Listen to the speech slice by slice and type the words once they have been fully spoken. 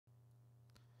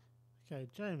Okay,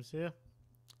 James here.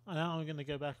 And now I'm going to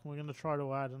go back and we're going to try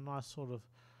to add a nice sort of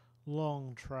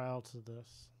long trail to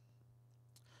this.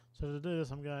 So to do this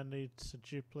I'm going to need to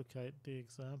duplicate the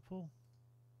example.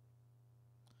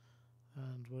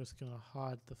 And we're just going to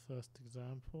hide the first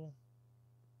example.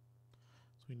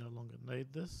 So we no longer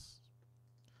need this.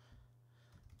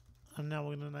 And now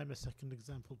we're going to name a second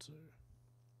example too.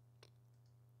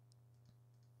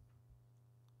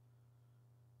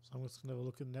 So I'm just going to have a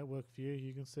look at network view.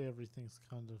 You can see everything's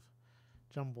kind of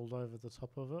jumbled over the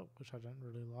top of it, which I don't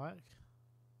really like.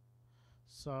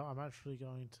 So I'm actually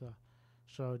going to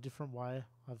show a different way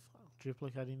of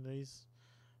duplicating these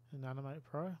in Animate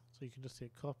Pro. So you can just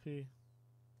hit copy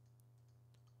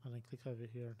and then click over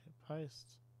here and hit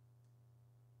paste.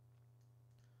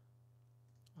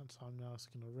 And so I'm now just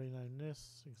going to rename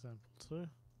this example 2.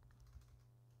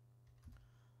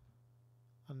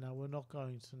 And now we're not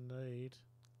going to need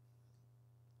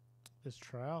this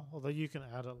trail, although you can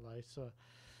add it later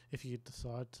if you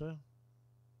decide to.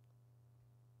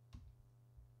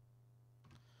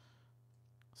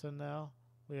 So now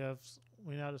we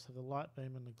now just have the light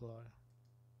beam and the glow.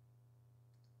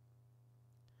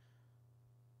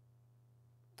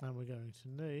 And we're going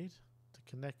to need to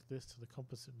connect this to the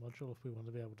composite module if we want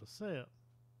to be able to see it.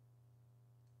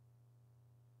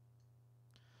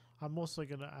 I'm also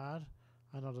going to add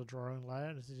another drawing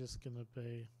layer. This is just going to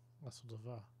be a sort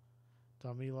of a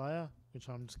dummy layer, which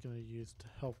I'm just going to use to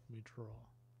help me draw.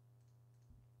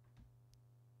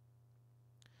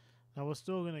 Now we're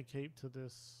still going to keep to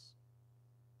this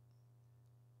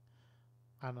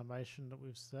animation that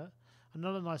we've set.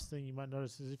 Another nice thing you might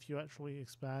notice is if you actually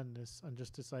expand this and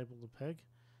just disable the peg,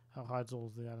 it hides all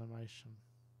of the animation.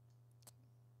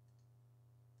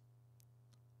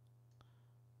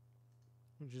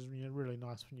 Which is really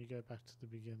nice when you go back to the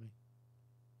beginning.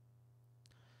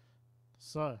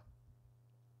 So,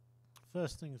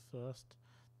 first things first,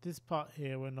 this part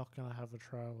here we're not going to have a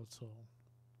trail at all.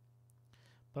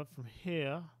 But from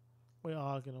here, we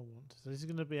are going to want, so this is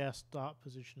going to be our start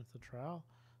position of the trail.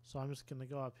 So I'm just going to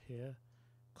go up here,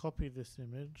 copy this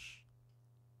image,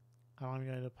 and I'm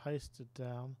going to paste it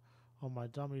down on my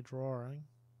dummy drawing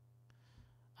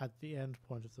at the end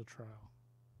point of the trail.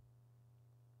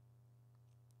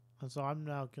 And so I'm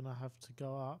now going to have to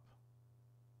go up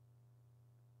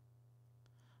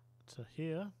to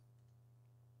here,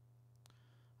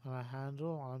 and I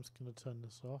handle, I'm just going to turn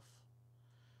this off,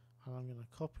 and I'm going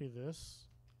to copy this,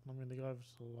 and I'm going to go over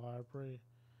to the library,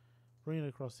 bring it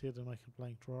across here to make a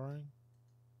blank drawing,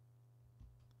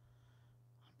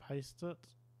 and paste it,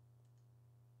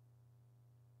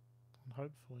 and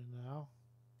hopefully now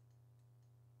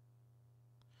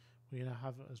we're going to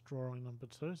have it as drawing number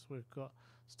 2. So we've got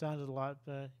standard light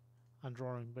beam and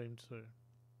drawing beam 2.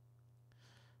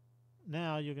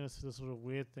 Now you're going to see the sort of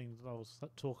weird thing that I was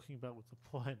talking about with the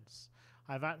points.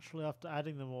 I've actually, after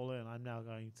adding them all in, I'm now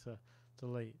going to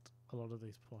delete a lot of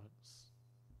these points.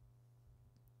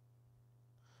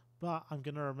 But I'm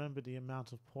going to remember the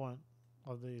amount of point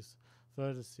of these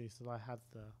vertices that I had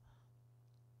there.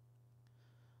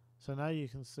 So now you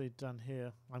can see down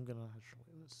here, I'm going to actually,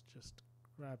 let's just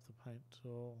grab the paint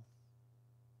tool.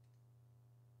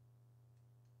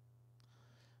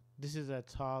 This is our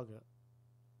target.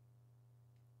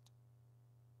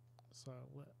 So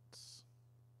let's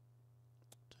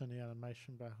turn the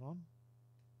animation back on.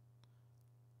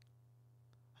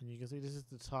 And you can see this is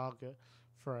the target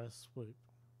for our swoop.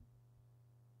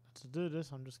 To do this,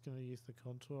 I'm just going to use the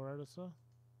contour editor.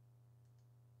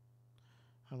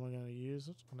 And we're going to use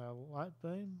it on our light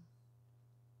beam.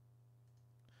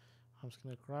 I'm just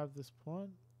going to grab this point,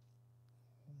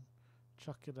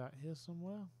 chuck it out here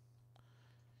somewhere.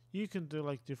 You can do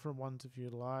like different ones if you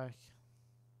like.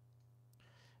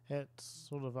 It's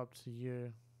sort of up to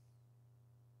you.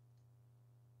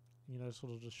 You know,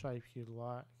 sort of the shape you'd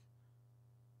like.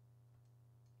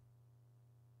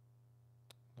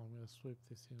 I'm going to swoop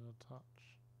this in a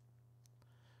touch.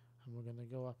 And we're going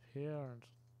to go up here, and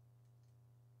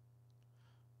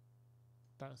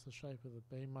that's the shape of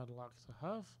the beam I'd like to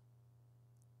have,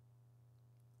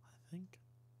 I think.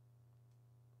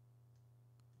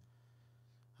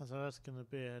 And so that's going to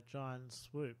be a giant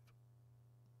swoop.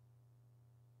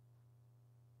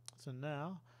 So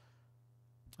now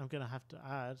I'm going to have to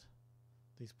add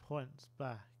these points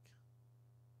back.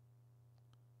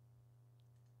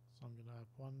 So I'm going to have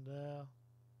one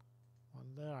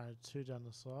there. I had 2 down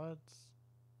the sides.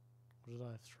 Or did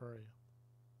I have 3?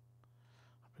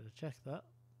 I better check that.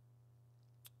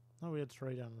 No, we had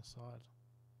 3 down the side.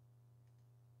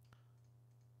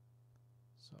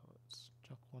 So let's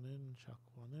chuck one in, chuck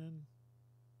one in.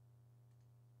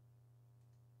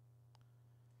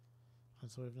 And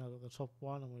so we've now got the top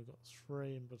one and we've got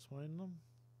 3 in between them,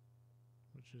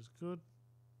 which is good.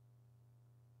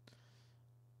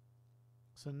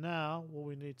 So now what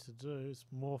we need to do is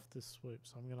morph this swoop.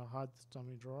 So I'm going to hide this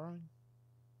dummy drawing.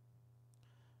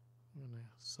 I'm going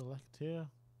to select here.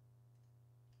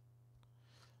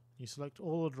 You select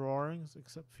all the drawings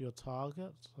except for your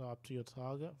target, so up to your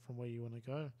target from where you want to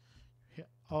go. Hit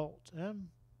Alt M,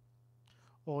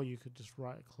 or you could just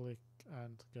right click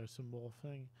and go to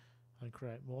morphing and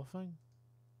create morphing.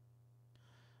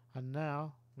 And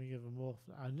now we give a morph,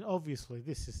 and obviously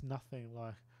this is nothing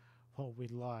like what we'd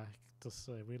like to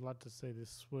see. We'd like to see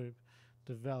this swoop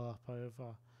develop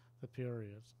over the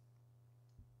period.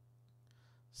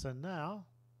 So now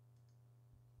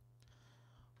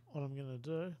what I'm going to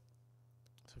do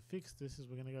to fix this is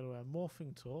we're going to go to our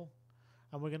morphing tool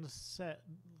and we're going to set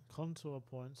contour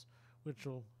points which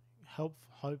will help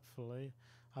hopefully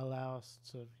allow us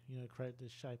to create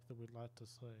this shape that we'd like to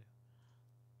see.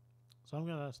 So I'm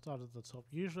going to start at the top.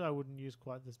 Usually I wouldn't use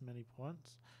quite this many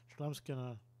points, so I'm just going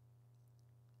to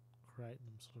create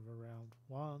them sort of around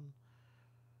 1.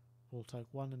 We'll take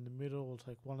 1 in the middle, we'll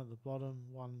take 1 at the bottom,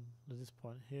 1 at this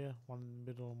point here, 1 in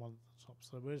the middle and 1 at the top.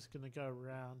 So we're just going to go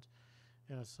around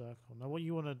in a circle. Now what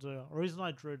you want to do, the reason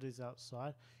I drew these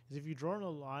outside, is if you draw on a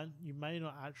line, you may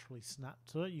not actually snap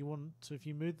to it. You want to, if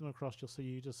you move them across, you'll see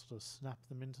you just sort of snap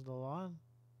them into the line.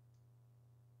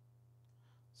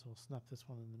 So we'll snap this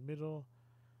one in the middle,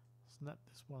 snap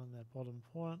this one in their bottom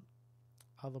point,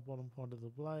 other bottom point of the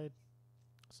blade,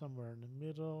 somewhere in the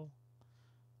middle,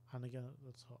 and again at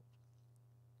the top.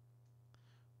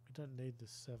 We don't need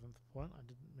this 7th point, I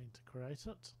didn't mean to create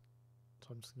it, so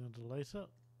I'm just going to delete it.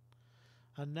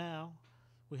 And now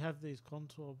we have these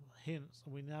contour hints,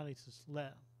 and we now need to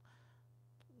let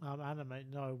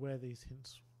Animate know where these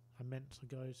hints are meant to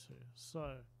go to.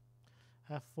 So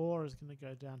our 4 is going to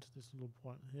go down to this little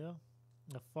point here.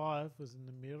 Our 5 is in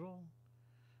the middle.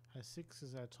 Our 6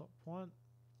 is our top point.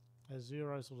 Our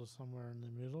 0 is sort of somewhere in the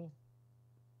middle.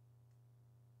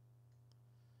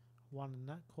 1 in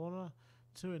that corner.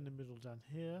 2 in the middle down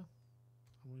here.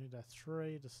 And we need our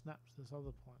 3 to snap to this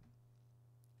other point.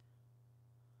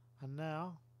 And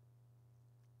now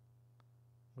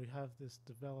we have this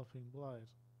developing blade,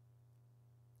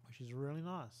 which is really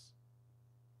nice.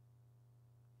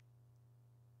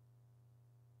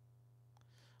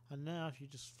 And now if you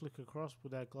just flick across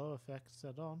with our glow effect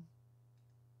set on,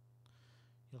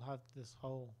 you'll have this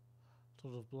whole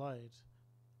sort of blade.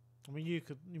 I mean,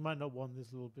 you might not want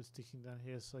this little bit sticking down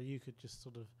here, so you could just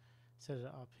sort of set it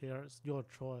up here. It's your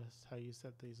choice how you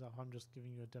set these up. I'm just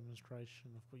giving you a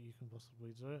demonstration of what you can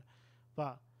possibly do.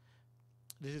 But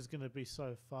this is going to be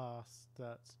so fast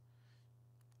that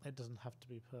it doesn't have to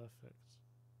be perfect.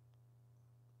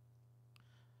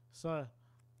 So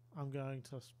I'm going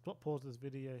to pause this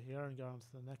video here and go on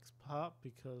to the next part,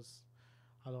 because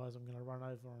otherwise I'm going to run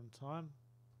over on time.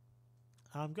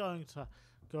 I'm going to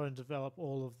go and develop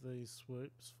all of these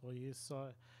swoops for you, so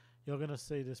you're going to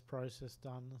see this process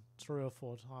done 3 or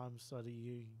 4 times so that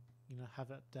you have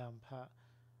it down pat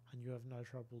and you have no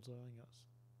trouble doing it.